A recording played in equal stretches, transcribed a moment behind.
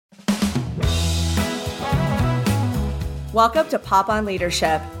Welcome to Pop on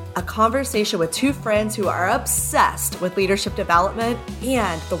Leadership, a conversation with two friends who are obsessed with leadership development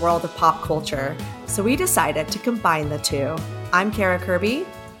and the world of pop culture. So we decided to combine the two. I'm Kara Kirby.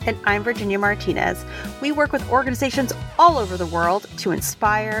 And I'm Virginia Martinez. We work with organizations all over the world to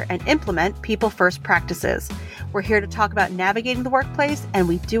inspire and implement people-first practices. We're here to talk about navigating the workplace, and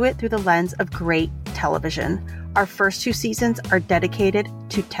we do it through the lens of great television. Our first two seasons are dedicated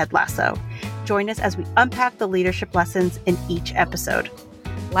to Ted Lasso. Join us as we unpack the leadership lessons in each episode.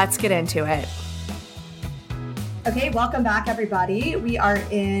 Let's get into it. Okay, welcome back, everybody. We are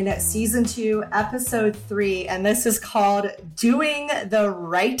in season 2, episode 3, and this is called Doing the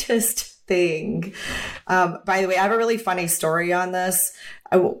Rightest Thing. By the way, I have a really funny story on this.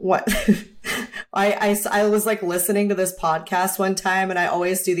 I was like listening to this podcast one time, and I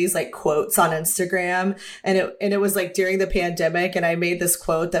always do these like quotes on Instagram, and it was like during the pandemic, and I made this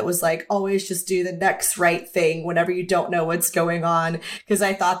quote that was like, always just do the next right thing whenever you don't know what's going on, because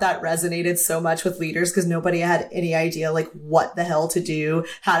I thought that resonated so much with leaders, because nobody had any idea like what the hell to do,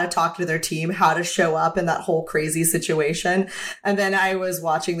 how to talk to their team, how to show up in that whole crazy situation. And then I was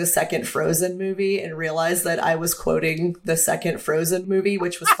watching the second Frozen movie and realized that I was quoting the second Frozen movie,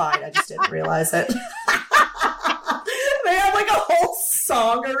 which was fine. I just didn't realize it. They have like a whole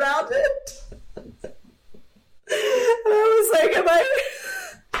song around it. And I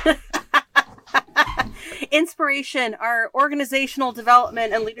was like, Inspiration, our organizational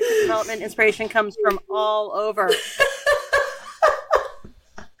development and leadership development inspiration comes from all over.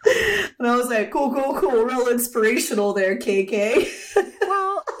 And I was like, cool, real inspirational there, KK.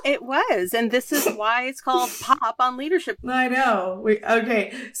 Well, it was. And this is why it's called Pop on Leadership. I know.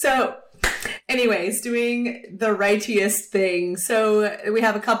 Okay. So anyways, doing the righteous thing. So we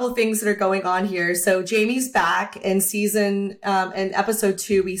have a couple of things that are going on here. So Jamie's back in in episode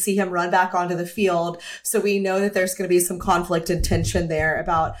 2, we see him run back onto the field. So we know that there's going to be some conflict and tension there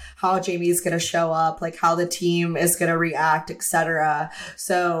about how Jamie's going to show up, like how the team is going to react, etc.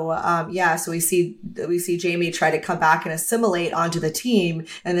 So, so we see Jamie try to come back and assimilate onto the team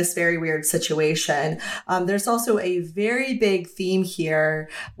in this very weird situation. There's also a very big theme here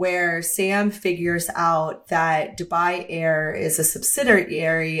where Sam figures out that Dubai Air is a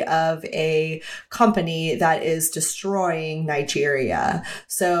subsidiary of a company that is destroying Nigeria.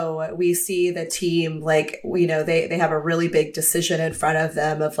 So we see the team, like, you know, they have a really big decision in front of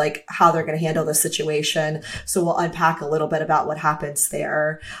them of like how they're going to handle the situation. So we'll unpack a little bit about what happens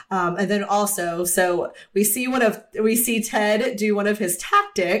there. And then also, so we see Ted do one of his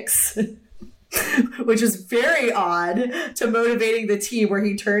tactics, which is very odd, to motivating the team, where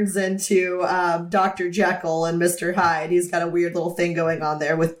he turns into Dr. Jekyll and Mr. Hyde. He's got a weird little thing going on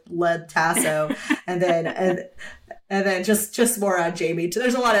there with Led Tasso, and then just more on Jamie.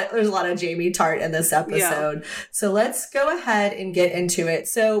 There's a lot of Jamie Tartt in this episode. Yeah. So let's go ahead and get into it.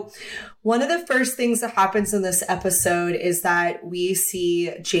 So one of the first things that happens in this episode is that we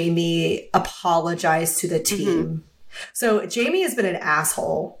see Jamie apologize to the team. Mm-hmm. So Jamie has been an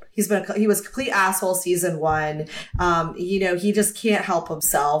asshole. He was a complete asshole season 1. He just can't help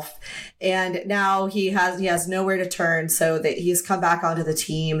himself. And now he has nowhere to turn. So that he's come back onto the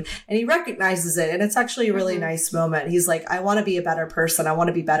team and he recognizes it. And it's actually a really nice moment. He's like, I want to be a better person. I want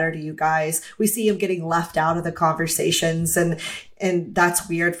to be better to you guys. We see him getting left out of the conversations, and that's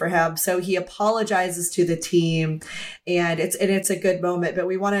weird for him. So he apologizes to the team, and it's a good moment. But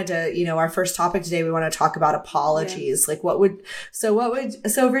we wanted to, our first topic today, we want to talk about apologies. Yeah. Like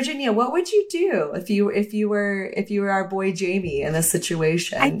so Virginia, what would you do if you were our boy Jamie in this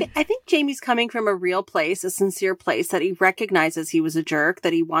situation? I think Jamie's coming from a real place, a sincere place, that he recognizes he was a jerk,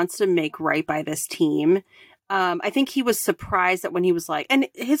 that he wants to make right by this team. I think he was surprised that when he was like, and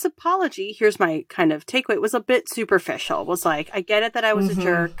his apology, here's my kind of takeaway, was a bit superficial. Was like, I get it that I was a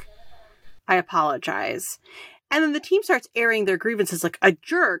jerk. I apologize. And then the team starts airing their grievances like a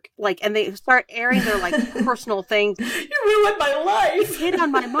jerk, and they start airing their personal things. You ruined my life. You hit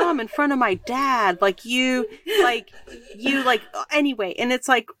on my mom in front of my dad. Anyway. And it's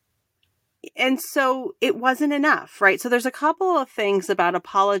like, and so it wasn't enough, right? So there's a couple of things about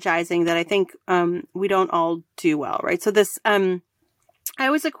apologizing that I think we don't all do well, right? So this, I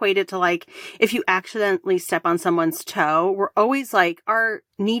always equate it to if you accidentally step on someone's toe, we're always our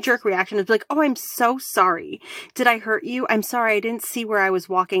knee-jerk reaction is oh, I'm so sorry. Did I hurt you? I'm sorry. I didn't see where I was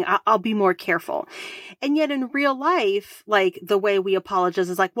walking. I'll be more careful. And yet in real life, the way we apologize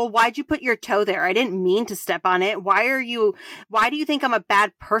is well, why'd you put your toe there? I didn't mean to step on it. Why do you think I'm a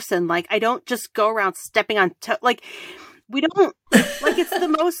bad person? I don't just go around stepping on toe. We don't, it's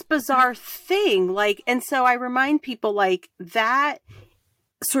the most bizarre thing. And so I remind people that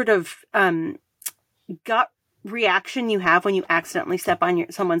sort of gut reaction you have when you accidentally step on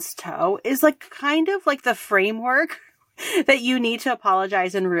someone's toe is like kind of like the framework that you need to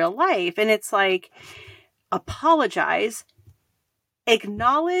apologize in real life. And it's like, apologize,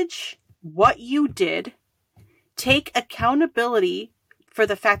 acknowledge what you did, take accountability for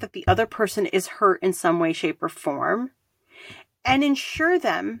the fact that the other person is hurt in some way, shape, or form, and ensure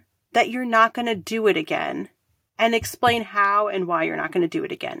them that you're not going to do it again, and explain how and why you're not going to do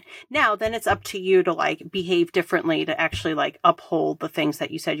it again. Now, then it's up to you to like behave differently, to actually like uphold the things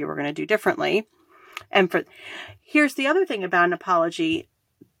that you said you were going to do differently. And here's the other thing about an apology.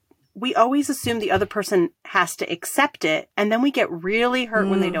 We always assume the other person has to accept it. And then we get really hurt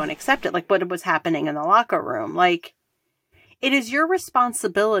when they don't accept it. Like what was happening in the locker room. Like, it is your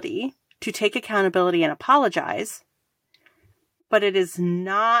responsibility to take accountability and apologize, but it is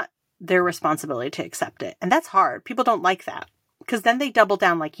not their responsibility to accept it. And that's hard. People don't like that because then they double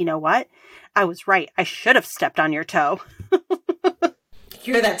down like, you know what? I was right. I should have stepped on your toe.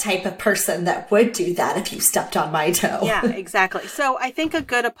 You're that type of person that would do that if you stepped on my toe. Yeah, exactly. So I think a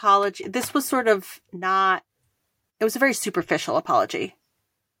good apology, this was sort of not, it was a very superficial apology.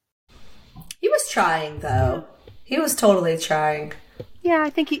 He was trying though. He was totally trying. Yeah, I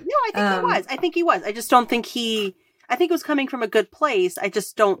think he was. I think he was. I just don't think I think it was coming from a good place. I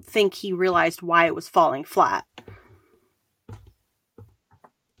just don't think he realized why it was falling flat.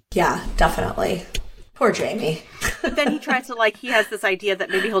 Yeah, definitely. Poor Jamie. But then he tries to he has this idea that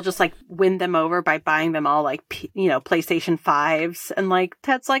maybe he'll just win them over by buying them all PlayStation 5s. And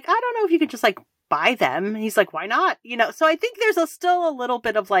Ted's like, I don't know if you could just buy them. And he's like, why not? So I think there's still a little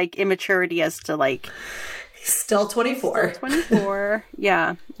bit of immaturity as to He's still 24. 24.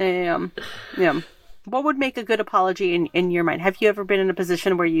 Yeah. Yeah. What would make a good apology in your mind? Have you ever been in a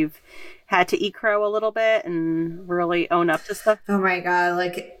position where you've had to eat crow a little bit and really own up to stuff? Oh my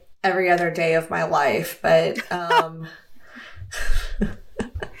God, every other day of my life. But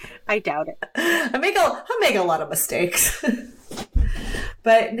I doubt it. I make a lot of mistakes.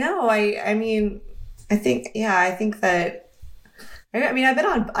 But no, I think that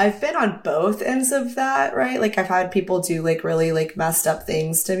I've been on both ends of that, right? I've had people do really messed up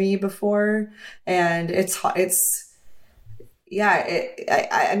things to me before, and I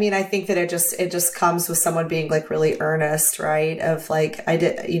think that it just comes with someone being really earnest, right? Of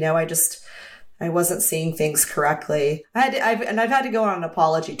I wasn't seeing things correctly. I've had to go on an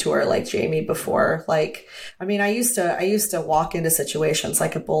apology tour like Jamie before. I used to walk into situations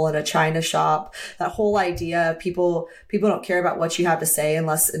like a bull in a china shop. That whole idea of people don't care about what you have to say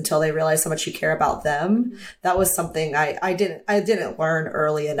until they realize how much you care about them. That was something I didn't learn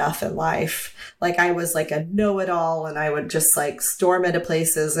early enough in life. I was a know-it-all, and I would just storm into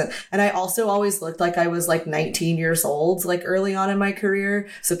places. And I also always looked like I was 19 years old, early on in my career.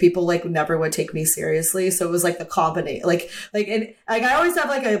 So people never would take me seriously. So it was the combination, and I always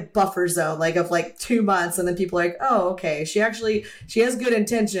have a buffer zone, of 2 months. And then people are oh, okay. She has good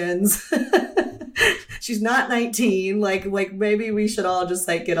intentions. She's not 19. Maybe we should all just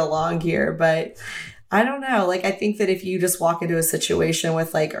get along here. But I don't know. I think that if you just walk into a situation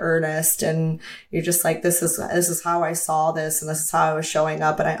with earnest, and you're just this is how I saw this, and this is how I was showing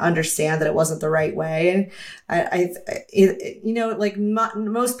up, and I understand that it wasn't the right way. And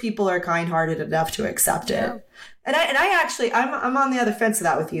most people are kind-hearted enough to accept it. Yeah. And I'm on the other fence of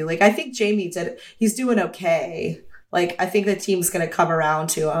that with you. I think Jamie he's doing okay. I think the team's going to come around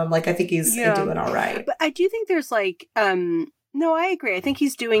to him. I think he's doing all right. But I do think there's no, I agree. I think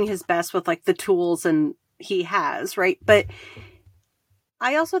he's doing his best with the tools and he has, right? But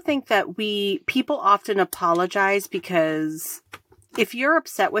I also think that people often apologize because if you're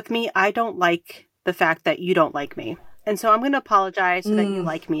upset with me, I don't like the fact that you don't like me. And so I'm going to apologize so that you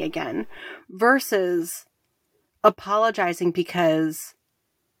like me again, versus apologizing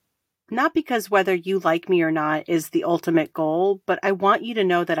not because whether you like me or not is the ultimate goal, but I want you to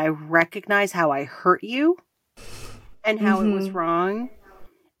know that I recognize how I hurt you and how it was wrong,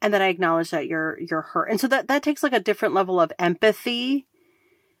 and that I acknowledge that you're hurt. And so that takes a different level of empathy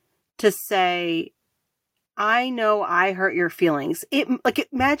to say, I know I hurt your feelings.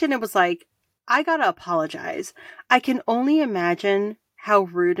 Imagine it was I gotta apologize. I can only imagine how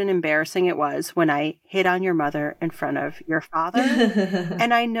rude and embarrassing it was when I hit on your mother in front of your father.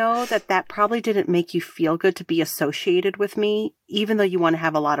 And I know that probably didn't make you feel good to be associated with me, even though you want to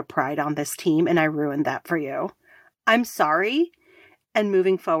have a lot of pride on this team, and I ruined that for you. I'm sorry. And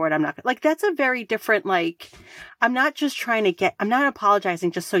moving forward, I'm not that's a very different, I'm not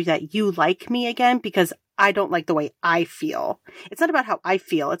apologizing just so that you like me again because I don't like the way I feel. It's not about how I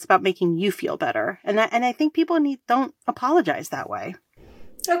feel. It's about making you feel better. And I think people don't apologize that way.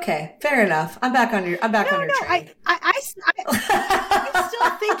 Okay, fair enough. I'm back on your train. I still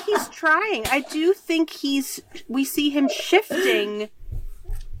think he's trying. I do think we see him shifting,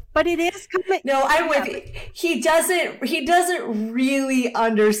 but it is coming. No, I'm with you. He doesn't really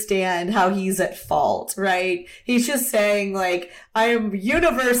understand how he's at fault, right? He's just saying, like, I am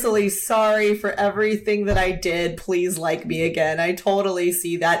universally sorry for everything that I did. Please like me again. I totally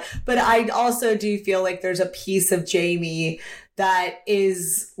see that. But I also do feel like there's a piece of Jamie that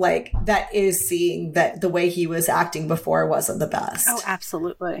is seeing that the way he was acting before wasn't the best. Oh,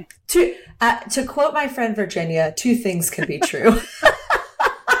 absolutely. To quote my friend Virginia, two things can be true.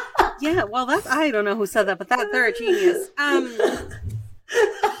 Yeah, well, I don't know who said that, but they're a genius.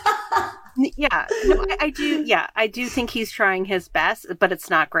 Yeah, no, I do. Yeah, I do think he's trying his best, but it's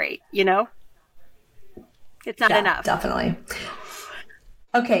not great. It's not enough. Definitely.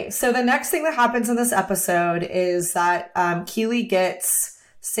 Okay, so the next thing that happens in this episode is that Keely gets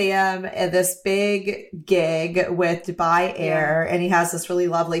Sam this big gig with Dubai Air, and he has this really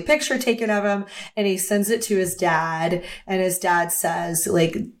lovely picture taken of him, and he sends it to his dad, and his dad says,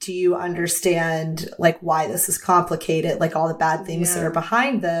 like, do you understand, like, why this is complicated, like all the bad things that are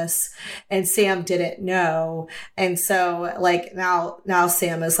behind this? And Sam didn't know. And so, like, now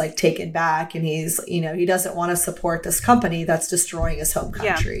Sam is, like, taken back, and he's, he doesn't want to support this company that's destroying his home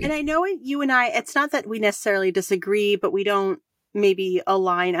country. And I know you and I, it's not that we necessarily disagree, but we don't maybe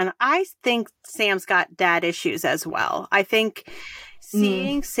align. And I think Sam's got dad issues as well. I think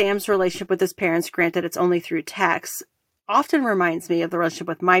seeing Sam's relationship with his parents, granted it's only through text, often reminds me of the relationship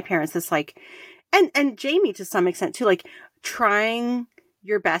with my parents. It's like, and Jamie to some extent too, like trying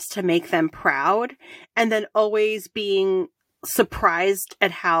your best to make them proud and then always being surprised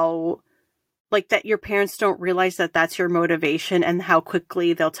at how, like, that your parents don't realize that that's your motivation and how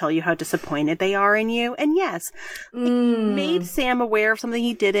quickly they'll tell you how disappointed they are in you. And yes, made Sam aware of something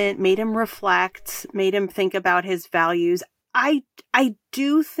he didn't, made him reflect, made him think about his values. I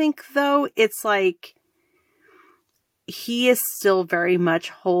do think, though, it's like he is still very much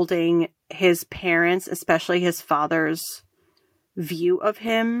holding his parents, especially his father's view of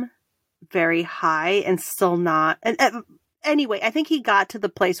him, very high and still not. And anyway, I think he got to the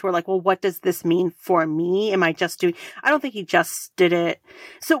place where, like, well, what does this mean for me? Am I just doing... I don't think he just did it.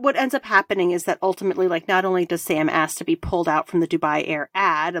 So what ends up happening is that ultimately, like, not only does Sam ask to be pulled out from the Dubai Air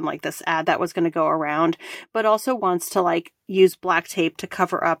ad and, like, this ad that was going to go around, but also wants to, like, use black tape to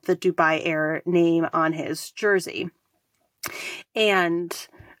cover up the Dubai Air name on his jersey. And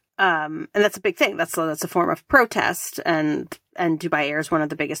that's a big thing. That's a form of protest. And Dubai Air is one of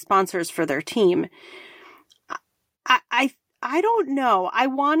the biggest sponsors for their team. I don't know.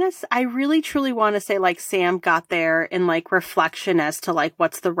 I really truly want to say, like, Sam got there in, like, reflection as to, like,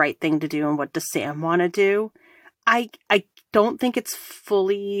 what's the right thing to do and what does Sam want to do. I don't think it's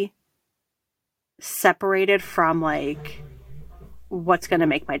fully separated from, like, what's going to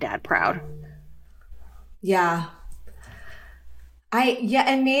make my dad proud. Yeah.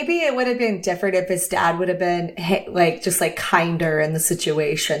 And maybe it would have been different if his dad would have been like, just like kinder in the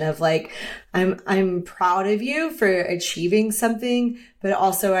situation of like, I'm proud of you for achieving something, but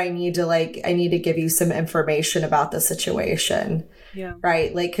also I need to give you some information about the situation. Yeah.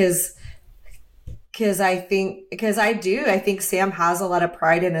 Right. Like, I think Sam has a lot of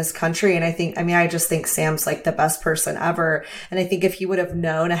pride in his country. And I just think Sam's like the best person ever. And I think if he would have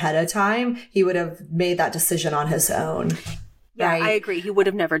known ahead of time, he would have made that decision on his own. Yeah, right? I agree. He would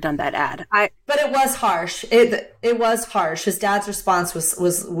have never done that ad. But it was harsh. It was harsh. His dad's response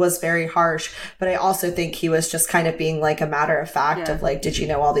was very harsh. But I also think he was just kind of being like a matter of fact of like, did you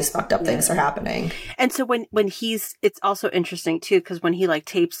know all these fucked up things are happening? And so when it's also interesting too, because when he like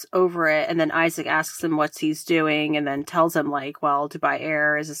tapes over it and then Isaac asks him what he's doing and then tells him like, well, Dubai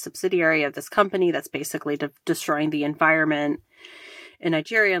Air is a subsidiary of this company that's basically destroying the environment in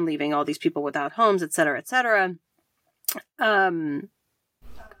Nigeria and leaving all these people without homes, et cetera, et cetera.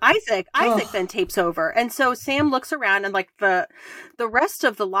 Isaac then tapes over. And so Sam looks around and like the rest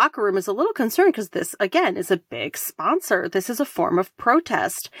of the locker room is a little concerned because this again is a big sponsor. This is a form of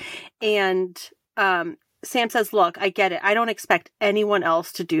protest. And Sam says, look, I get it. I don't expect anyone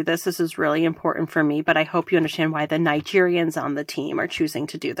else to do this. This is really important for me, but I hope you understand why the Nigerians on the team are choosing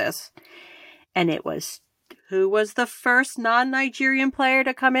to do this. And who was the first non-Nigerian player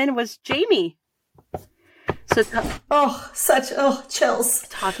to come in? It was Jamie. So chills.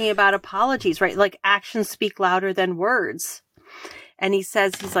 Talking about apologies, right? Like actions speak louder than words. And he's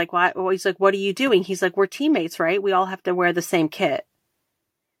like, what? Well, he's like, what are you doing? He's like, we're teammates, right? We all have to wear the same kit.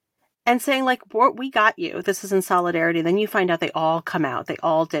 And saying like, we got you. This is in solidarity. Then you find out they all come out. They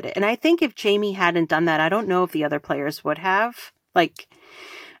all did it. And I think if Jamie hadn't done that, I don't know if the other players would have. Like,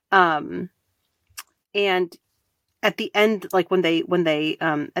 And at the end, like when they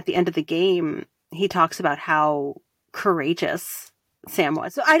at the end of the game, he talks about how courageous Sam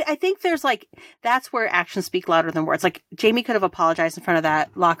was. So I think there's like, that's where actions speak louder than words. Like Jamie could have apologized in front of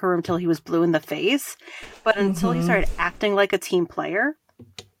that locker room till he was blue in the face, but until he started acting like a team player.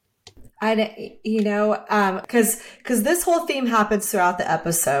 Because this whole theme happens throughout the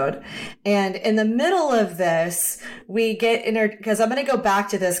episode. And in the middle of this, we get because I'm going to go back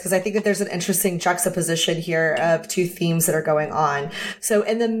to this because I think that there's an interesting juxtaposition here of two themes that are going on. So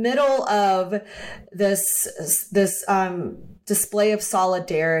in the middle of this display of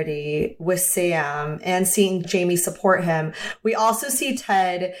solidarity with Sam and seeing Jamie support him, we also see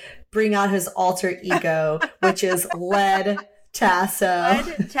Ted bring out his alter ego, which is Led Tasso.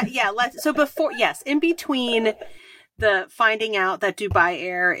 So before, yes, in between the finding out that Dubai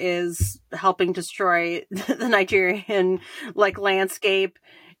Air is helping destroy the Nigerian like landscape,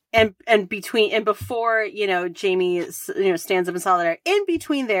 and before Jamie stands up in solidarity, in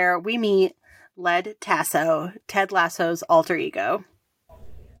between there we meet Led Tasso, Ted Lasso's alter ego.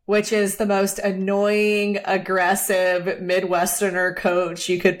 Which is the most annoying, aggressive Midwesterner coach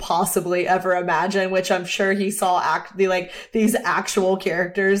you could possibly ever imagine, which I'm sure he saw these actual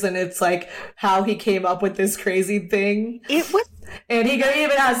characters, and it's like how he came up with this crazy thing. It was, and he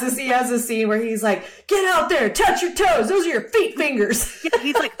has a scene where he's like, "Get out there, touch your toes, those are your feet fingers." Yeah,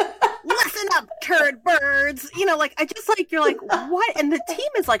 he's like, "Listen up, turd birds." You're like, what? And the team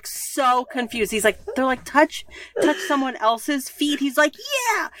is like so confused. He's like, they're like, touch someone else's feet. He's like,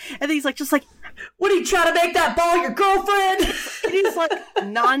 yeah. And then he's like, just like, what are you trying to make that ball your girlfriend? And he's like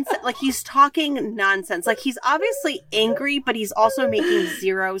nonsense. Like he's talking nonsense. Like he's obviously angry, but he's also making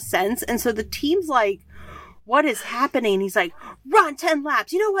zero sense. And so the team's like, what is happening? And he's like, run 10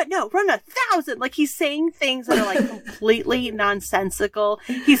 laps. You know what? No, run 1,000. Like he's saying things that are like completely nonsensical.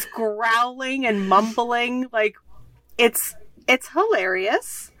 He's growling and mumbling. Like it's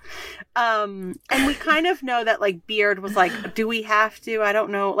hilarious. And we kind of know that like Beard was like, do we have to? I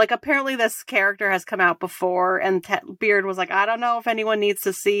don't know. Like apparently this character has come out before, and Beard was like, I don't know if anyone needs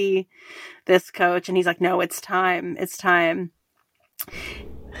to see this, coach. And he's like, no, it's time. It's time.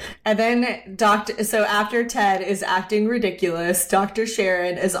 And then so after Ted is acting ridiculous, Dr.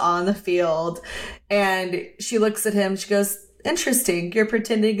 Sharon is on the field and she looks at him. She goes, interesting. You're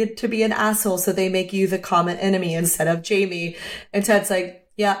pretending to be an asshole, so they make you the common enemy instead of Jamie. And Ted's like,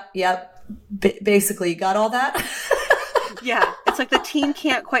 yep. Basically, got all that? Yeah. It's like the team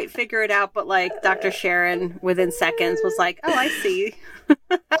can't quite figure it out, but like Dr. Sharon within seconds was like, oh, I see.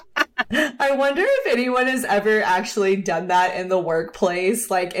 I wonder if anyone has ever actually done that in the workplace,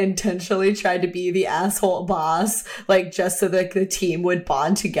 like intentionally tried to be the asshole boss, like just so that the team would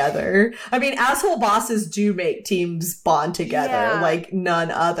bond together. I mean, asshole bosses do make teams bond together, like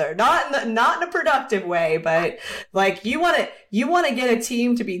none other. Not in a productive way, but like you want to get a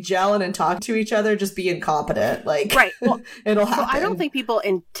team to be gelling and talk to each other, just be incompetent. Like, right. Well, it'll happen. So I don't think people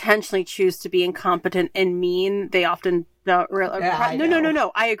intentionally choose to be incompetent and mean. They often don't really. No.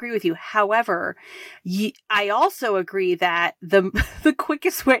 I agree with you. However, I also agree that the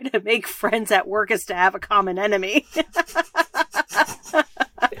quickest way to make friends at work is to have a common enemy.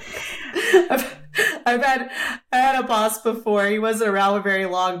 I had a boss before. He wasn't around very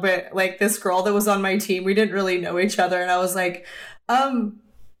long, but like this girl that was on my team, we didn't really know each other, and I was like,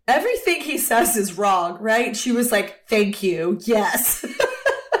 everything he says is wrong, right? She was like, thank you. Yes.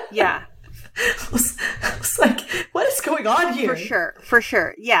 Yeah. I was like, what is going on here? For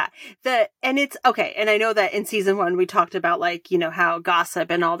sure. Yeah. And it's okay. And I know that in season 1, we talked about like, how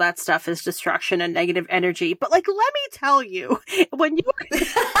gossip and all that stuff is destruction and negative energy. But like, let me tell you, when you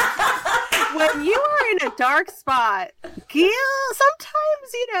are in a dark spot, sometimes,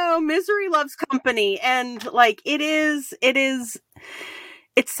 misery loves company. And like,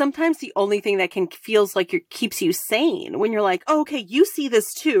 it's sometimes the only thing that feels like keeps you sane when you're like, oh, okay, you see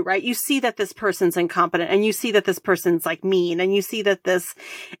this too, right? You see that this person's incompetent, and you see that this person's like mean, and you see that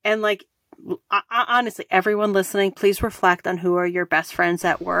and like, honestly, everyone listening, please reflect on who are your best friends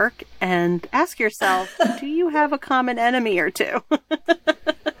at work and ask yourself, do you have a common enemy or two?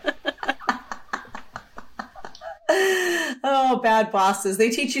 Oh, bad bosses. They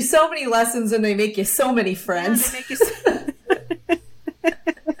teach you so many lessons and they make you so many friends.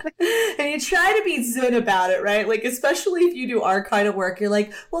 And you try to be zen about it, right? Like, especially if you do our kind of work, you're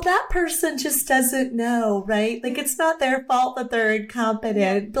like, well, that person just doesn't know, right? Like, it's not their fault that they're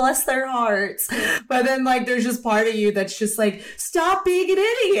incompetent. Bless their hearts. But then, like, there's just part of you that's just like, stop being an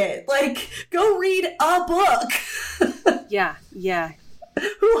idiot. Like, go read a book. Yeah.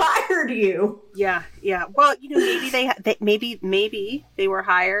 Who hired you? Yeah. Well, maybe they were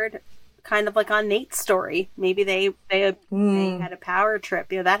hired kind of like on Nate's story. Maybe they had a power trip.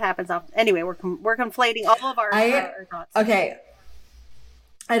 That happens often. Anyway, we're conflating all of our thoughts. Okay.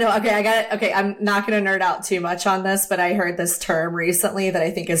 I know. Okay, I got it. Okay, I'm not going to nerd out too much on this, but I heard this term recently that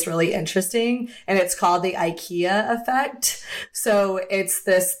I think is really interesting, and it's called the IKEA effect. So it's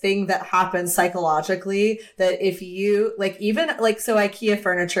this thing that happens psychologically that if you so IKEA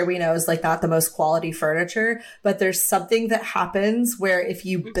furniture we know is like not the most quality furniture, but there's something that happens where if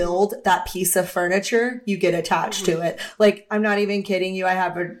you build that piece of furniture, you get attached to it. Like, I'm not even kidding you. I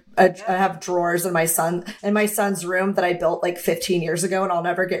have drawers in my son's room that I built like 15 years ago, and I'll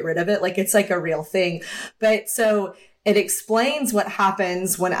never get rid of it. Like, it's like a real thing. But so it explains what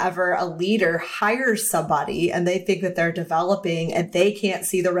happens whenever a leader hires somebody and they think that they're developing and they can't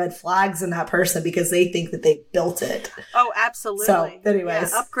see the red flags in that person because they think that they built it. Oh, absolutely. So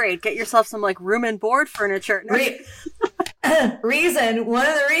anyways, upgrade, get yourself some like room and board furniture. One of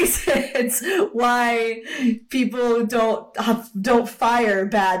the reasons why people don't fire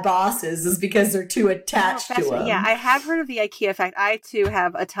bad bosses is because they're too attached to them. Yeah, I have heard of the IKEA effect. I too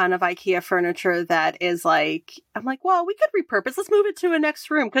have a ton of IKEA furniture that is like, I'm like, well, we could repurpose. Let's move it to a next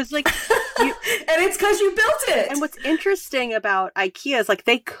room because like, and it's because you built it. And what's interesting about IKEA is like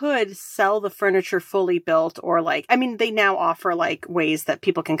they could sell the furniture fully built, or like, I mean, they now offer like ways that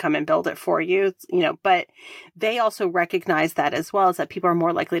people can come and build it for you, but they also recognize that as well, as that people are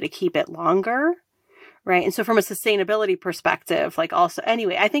more likely to keep it longer. Right. And so from a sustainability perspective, like also,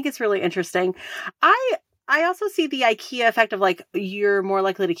 anyway, I think it's really interesting. I also see the IKEA effect of like, you're more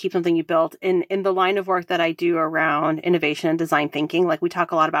likely to keep something you built in the line of work that I do around innovation and design thinking. Like, we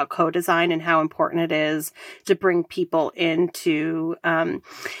talk a lot about co-design and how important it is to bring people into,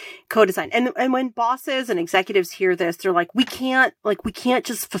 co-design. And when bosses and executives hear this, they're like, we can't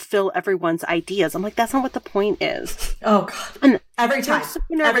just fulfill everyone's ideas. I'm like, that's not what the point is. Oh God. And every time.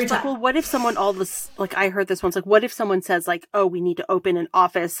 Every time. Like, well, what if someone I heard this once, like, what if someone says like, oh, we need to open an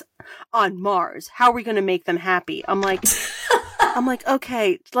office on Mars? How are we going to make them happy? I'm like,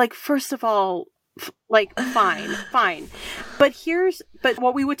 okay, like, first of all, like, fine. But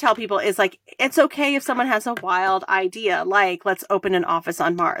what we would tell people is like, it's okay if someone has a wild idea, like, let's open an office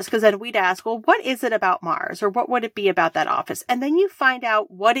on Mars. Because then we'd ask, well, what is it about Mars? Or what would it be about that office? And then you find out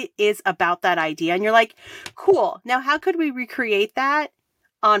what it is about that idea. And you're like, cool. Now, how could we recreate that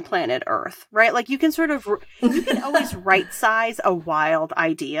on planet Earth, right? Like, you can always right size a wild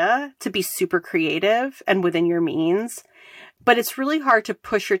idea to be super creative and within your means. But it's really hard to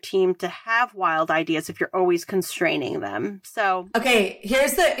push your team to have wild ideas if you're always constraining them. So, okay,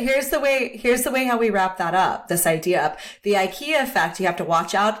 here's the way how we wrap that up, this idea up. The IKEA effect, you have to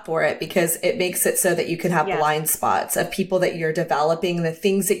watch out for it because it makes it so that you can have blind spots of people that you're developing, the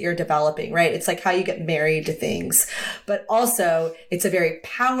things that you're developing, right? It's like how you get married to things. But also, it's a very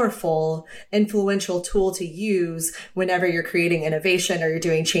powerful, influential tool to use whenever you're creating innovation or you're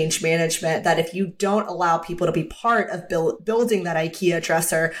doing change management, that if you don't allow people to be part of building that IKEA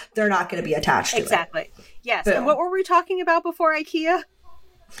dresser, they're not going to be attached to it. Exactly. Yes. Boom. And what were we talking about before IKEA?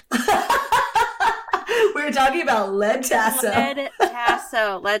 We were talking about Led Tasso.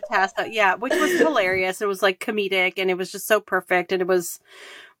 Led Tasso. Yeah, which was hilarious. It was like comedic, and it was just so perfect, and it was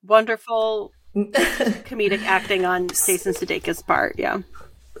wonderful comedic acting on Jason Sudeikis' part. Yeah.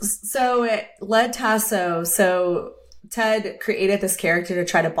 So Led Tasso. So Ted created this character to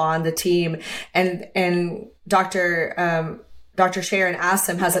try to bond the team, and Dr. Sharon asked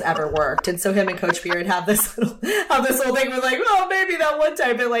him, has it ever worked? And so him and Coach Beard have this whole thing with like, well, maybe that one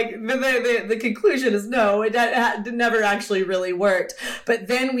time, but like the conclusion is no, it never actually really worked. But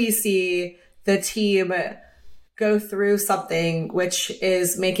then we see the team go through something, which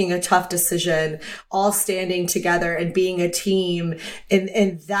is making a tough decision, all standing together and being a team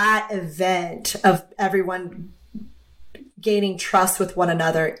in that event of everyone gaining trust with one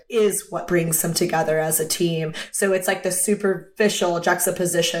another is what brings them together as a team. So it's like the superficial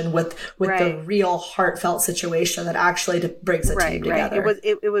juxtaposition with the real heartfelt situation that actually brings a team together.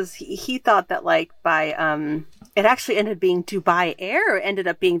 It was he thought that like by it actually ended up being Dubai Air ended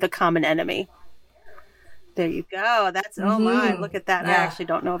up being the common enemy. There you go. That's oh my, look at that. Yeah. I actually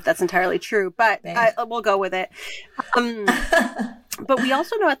don't know if that's entirely true, but we'll go with it. But we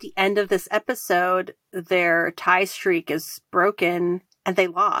also know at the end of this episode, their tie streak is broken and they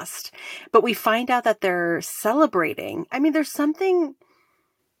lost. But we find out that they're celebrating. I mean, there's something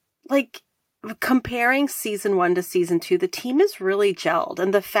like comparing season 1 to season 2, the team is really gelled.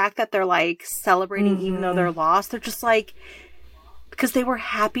 And the fact that they're like celebrating even though they're lost, they're just like, because they were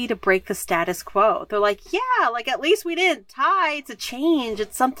happy to break the status quo. They're like, yeah, like at least we didn't tie. It's a change.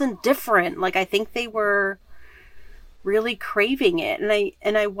 It's something different. Like, I think they were really craving it.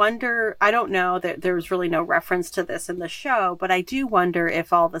 And I wonder, I don't know that there was really no reference to this in the show, but I do wonder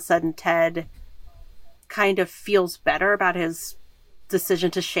if all of a sudden Ted kind of feels better about his decision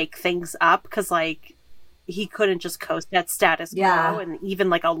to shake things up, because like he couldn't just coast that status quo, and even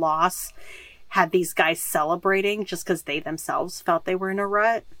like a loss had these guys celebrating just because they themselves felt they were in a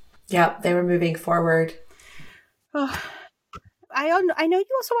rut. Yep, they were moving forward. Oh, I know you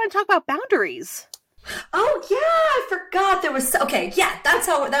also want to talk about boundaries. Oh yeah, I forgot there was. Okay, yeah, that's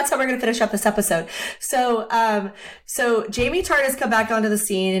how we're gonna finish up this episode. So Jamie Tartt has come back onto the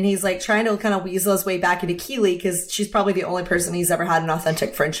scene, and he's like trying to kind of weasel his way back into Keely, because she's probably the only person he's ever had an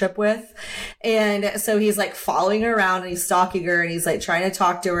authentic friendship with. And so he's like following her around, and he's stalking her, and he's like trying to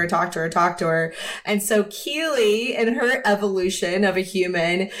talk to her. And so Keely, in her evolution of a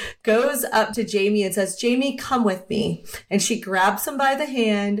human, goes up to Jamie and says, "Jamie, come with me." And she grabs him by the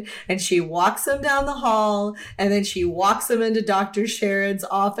hand, and she walks him down the hall, and then she walks him into Dr. Sharon's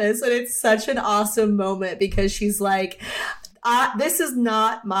office, and it's such an awesome moment, because she's like, this is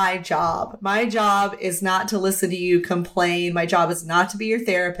not my job. My job is not to listen to you complain. My job is not to be your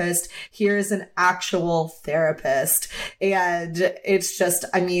therapist. Here is an actual therapist. And it's just,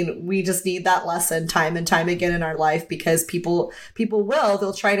 I mean, we just need that lesson time and time again in our life, because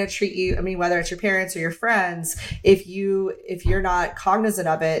they'll try to treat you. I mean, whether it's your parents or your friends, if you're not cognizant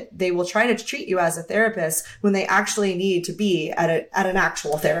of it, they will try to treat you as a therapist when they actually need to be at an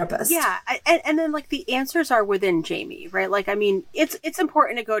actual therapist. Yeah. And then like the answers are within Jamie, right? Like, I mean, it's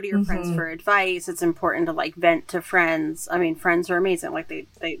important to go to your friends for advice. It's important to like vent to friends. I mean, friends are amazing. Like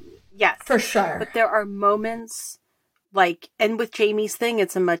they yes, for sure. But there are moments like, and with Jamie's thing,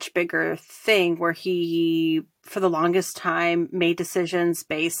 it's a much bigger thing where he, for the longest time, made decisions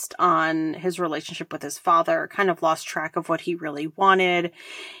based on his relationship with his father, kind of lost track of what he really wanted.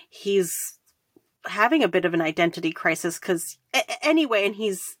 He's having a bit of an identity crisis because anyway, and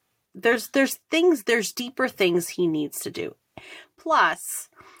there's deeper things he needs to do. Plus,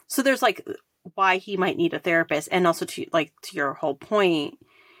 so there's like why he might need a therapist, and also to your whole point,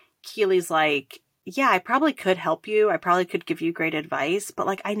 Keely's like, yeah, I probably could help you. I probably could give you great advice, but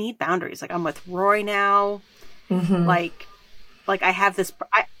like I need boundaries. Like I'm with Roy now. Mm-hmm. Like I have this.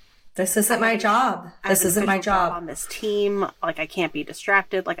 This isn't my job. This isn't my job on this team. Like I can't be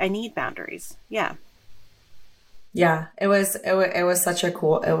distracted. Like I need boundaries. Yeah. Yeah, it was such a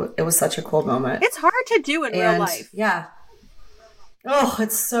cool moment. It's hard to do in real life. Yeah. Oh,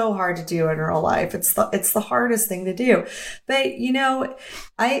 it's so hard to do in real life. It's the hardest thing to do. But you know,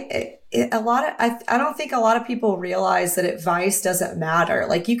 I don't think a lot of people realize that advice doesn't matter.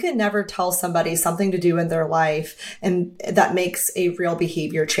 Like you can never tell somebody something to do in their life and that makes a real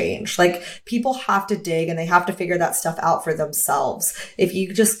behavior change. Like people have to dig and they have to figure that stuff out for themselves. If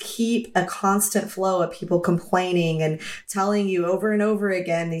you just keep a constant flow of people complaining and telling you over and over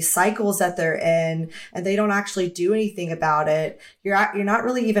again these cycles that they're in, and they don't actually do anything about it, you're not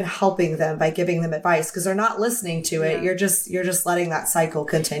really even helping them by giving them advice because they're not listening to it. Yeah. You're just letting that cycle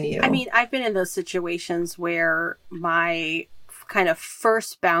continue. I mean, I've been in those situations where my kind of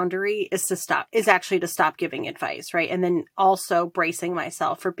first boundary is actually to stop giving advice, right? And then also bracing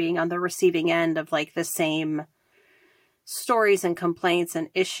myself for being on the receiving end of like the same stories and complaints and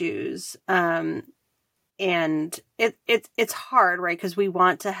issues. And it's hard, right? Because we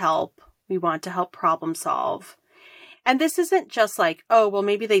want to help problem solve. And this isn't just like, oh, well,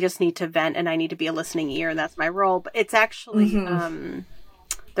 maybe they just need to vent and I need to be a listening ear and that's my role. But it's actually,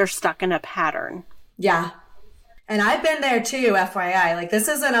 they're stuck in a pattern. Yeah. And I've been there too, FYI. Like this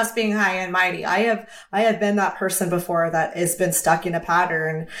isn't us being high and mighty. I have been that person before that has been stuck in a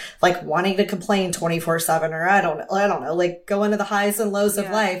pattern, like wanting to complain 24/7, or I don't know, like go into the highs and lows of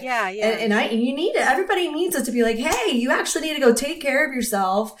life. Yeah. And you need it. Everybody needs it to be like, hey, you actually need to go take care of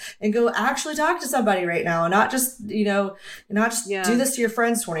yourself and go actually talk to somebody right now, and not just do this to your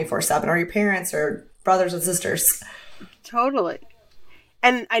friends 24/7 or your parents or brothers and sisters. Totally.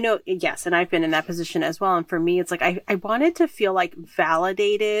 And I know, yes, and I've been in that position as well. And for me, it's like I wanted to feel like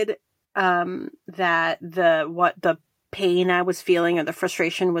validated that the pain I was feeling or the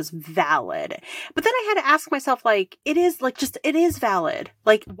frustration was valid. But then I had to ask myself, like, it is valid.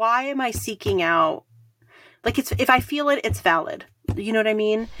 Like, why am I seeking out? Like, if I feel it, it's valid. You know what I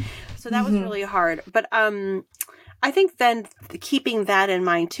mean? So that was really hard. But I think then keeping that in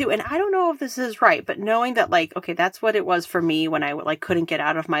mind too, and I don't know if this is right, but knowing that like, okay, that's what it was for me when I like couldn't get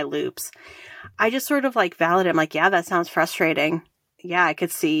out of my loops. I just sort of like validated. I'm like, yeah, that sounds frustrating. Yeah, I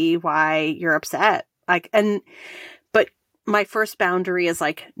could see why you're upset. But my first boundary is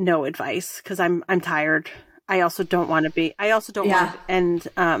like no advice because I'm tired. I also don't want to be. I also don't want.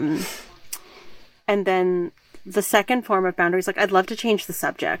 And then the second form of boundary is like I'd love to change the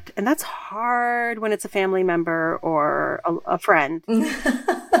subject, and that's hard when it's a family member or a friend.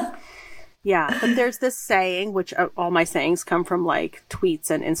 Yeah, but there's this saying, which all my sayings come from like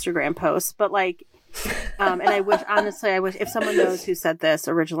tweets and Instagram posts, but like, and I wish if someone knows who said this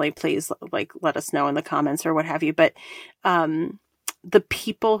originally, please like let us know in the comments or what have you. But the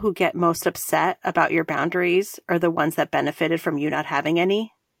people who get most upset about your boundaries are the ones that benefited from you not having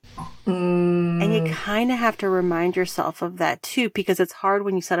any. And you kind of have to remind yourself of that too, because it's hard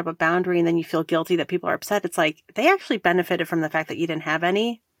when you set up a boundary and then you feel guilty that people are upset. It's like they actually benefited from the fact that you didn't have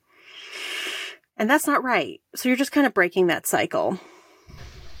any. And that's not right. So you're just kind of breaking that cycle.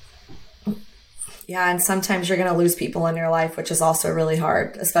 Yeah. And sometimes you're going to lose people in your life, which is also really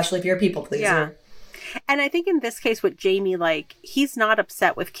hard, especially if you're a people pleaser. Yeah. And I think in this case with Jamie, like he's not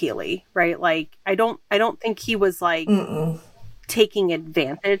upset with Keely, right? Like I don't think he was like taking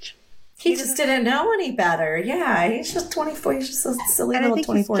advantage. He just didn't know any better. Yeah, he's just 24. He's just a silly little 24-year-old. And I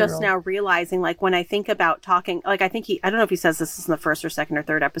think he's just now realizing, like, when I think about talking, like, I think I don't know if he says this is in the first or second or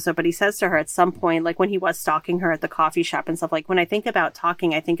third episode, but he says to her at some point, like, when he was stalking her at the coffee shop and stuff, like, when I think about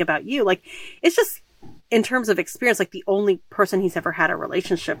talking, I think about you. Like, it's just, in terms of experience, like, the only person he's ever had a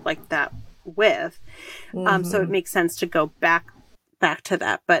relationship like that with. So it makes sense to go back to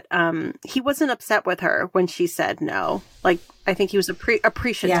that. But he wasn't upset with her when she said no. Like, I think he was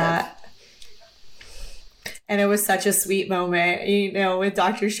appreciative. Yeah. And it was such a sweet moment, you know, with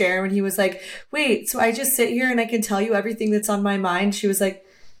Dr. Sharon when he was like, wait, so I just sit here and I can tell you everything that's on my mind? She was like,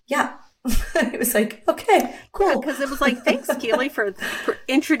 yeah. It was like, okay, cool. Because it was like, thanks, Keely, for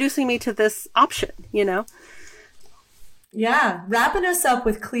introducing me to this option, you know? Yeah. Wrapping us up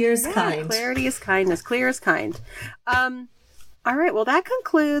with clear as kind. Clarity is kindness. Clear as kind. All right. Well, that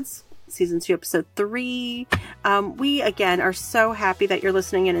concludes Season 2, Episode 3. We, again, are so happy that you're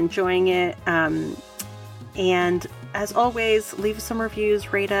listening and enjoying it. And as always, leave us some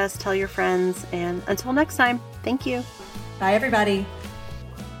reviews, rate us, tell your friends, and until next time, thank you. Bye, everybody.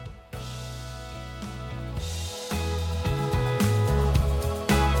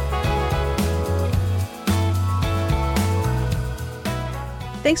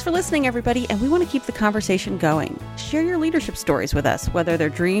 Thanks for listening, everybody, and we want to keep the conversation going. Share your leadership stories with us, whether they're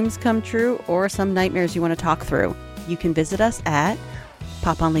dreams come true or some nightmares you want to talk through. You can visit us at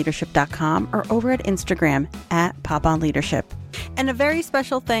poponleadership.com or over at Instagram at poponleadership. And a very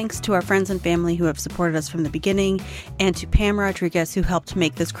special thanks to our friends and family who have supported us from the beginning, and to Pam Rodriguez, who helped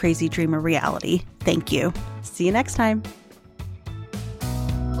make this crazy dream a reality. Thank you. See you next time.